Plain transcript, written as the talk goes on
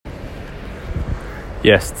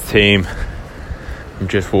Yes, team. I'm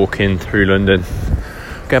just walking through London,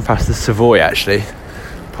 going past the Savoy actually,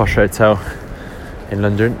 posh hotel in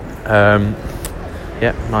London.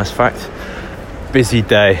 Nice fact. Busy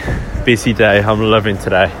day. I'm loving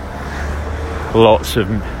today.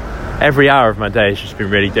 Every hour of my day has just been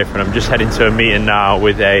really different. I'm just heading to a meeting now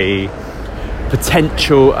with a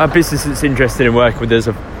business that's interested in working with us,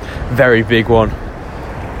 a very big one.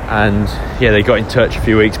 And they got in touch a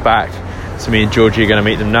few weeks back. So me and Georgie are going to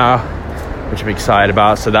meet them now, which I'm excited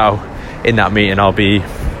about. So in that meeting I'll be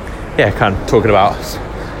kind of talking about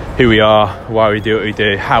who we are, why we do what we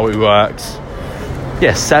do, how it works.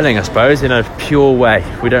 Selling, I suppose, in a pure way.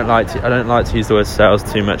 I don't like to use the word sales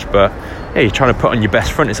too much, but you're trying to put on your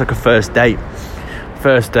best front. It's like a first date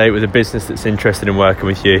with a business that's interested in working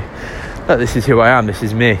with you. Look, this is who I am, this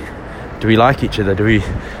is me. Do we like each other? Do we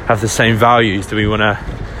have the same values? Do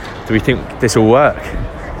we think this will work?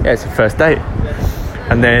 It's a first date.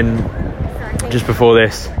 And then just before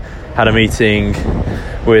this, had a meeting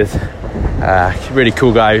with a really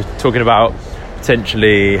cool guy talking about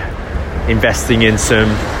potentially investing in some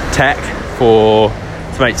tech to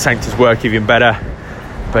make Sanctus work even better.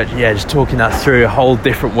 But just talking that through, a whole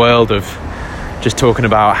different world of just talking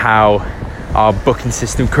about how our booking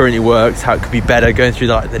system currently works, how it could be better, going through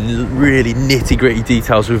the really nitty-gritty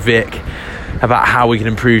details with Vic about how we can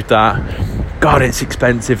improve that. God, it's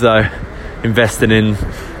expensive though, investing in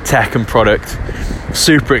tech and product.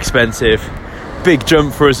 Super expensive. Big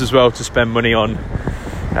jump for us as well to spend money on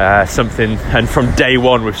something, and from day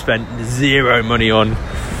one we've spent zero money on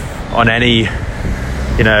any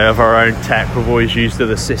of our own tech. We've always used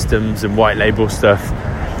other systems and white label stuff,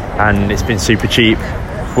 and it's been super cheap,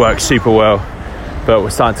 works super well. But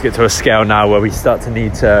we're starting to get to a scale now where we start to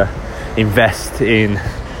need to invest in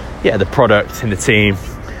the product and the team.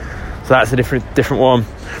 So that's a different one.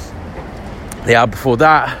 The hour before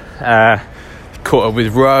that, caught up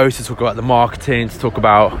with Ro to talk about the marketing, to talk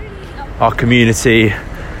about our community,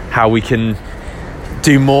 how we can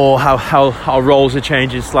do more, how our roles are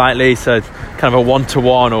changing slightly, so kind of a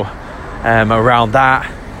one-to-one or around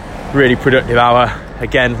that. Really productive hour,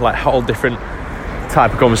 again, like whole different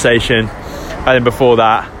type of conversation. And then before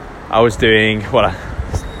that I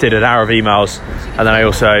did an hour of emails, and then I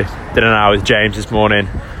also did an hour with James this morning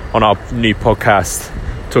on our new podcast,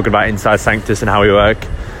 talking about Inside Sanctus and how we work,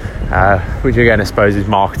 which again I suppose is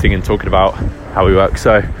marketing and talking about how we work.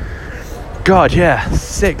 So God,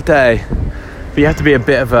 sick day. But you have to be a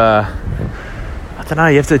bit of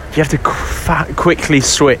you have to quickly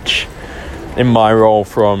switch in my role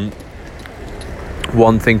from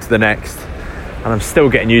one thing to the next, and I'm still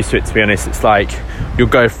getting used to it, to be honest. It's like you'll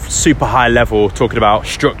go super high level talking about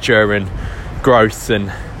structure and growth,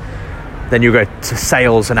 and then you go to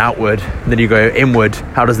sales and outward, and then you go inward.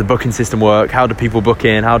 How does the booking system work? How do people book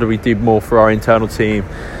in? How do we do more for our internal team?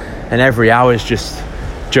 And every hour is just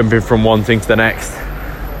jumping from one thing to the next.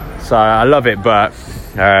 So I love it, but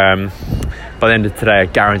by the end of today I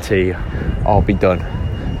guarantee I'll be done,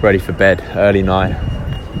 ready for bed, early night.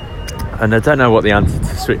 And I don't know what the answer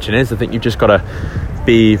to switching is. I think you've just got to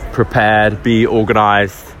be prepared, be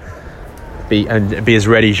organised, be as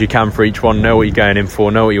ready as you can for each one. Know what you're going in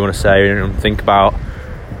for, know what you want to say and think about,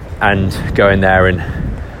 and go in there and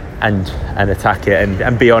attack it,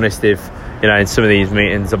 and be honest. If in some of these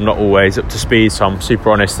meetings I'm not always up to speed, so I'm super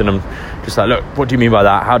honest, and I'm just like, look, what do you mean by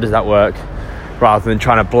that? How does that work? Rather than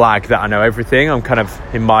trying to blag that I know everything. I'm kind of,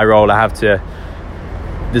 in my role,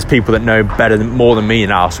 there's people that know more than me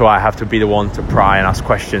now, so I have to be the one to pry and ask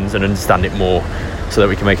questions and understand it more so that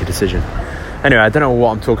we can make a decision. Anyway, I don't know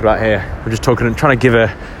what I'm talking about here. I'm just trying to give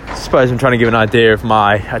an idea of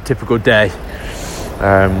my typical day.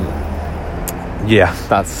 I think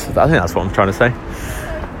that's what I'm trying to say.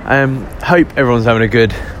 Hope everyone's having a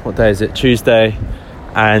good, what day is it? Tuesday.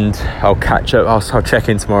 And I'll catch up. I'll check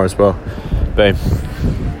in tomorrow as well. Boom.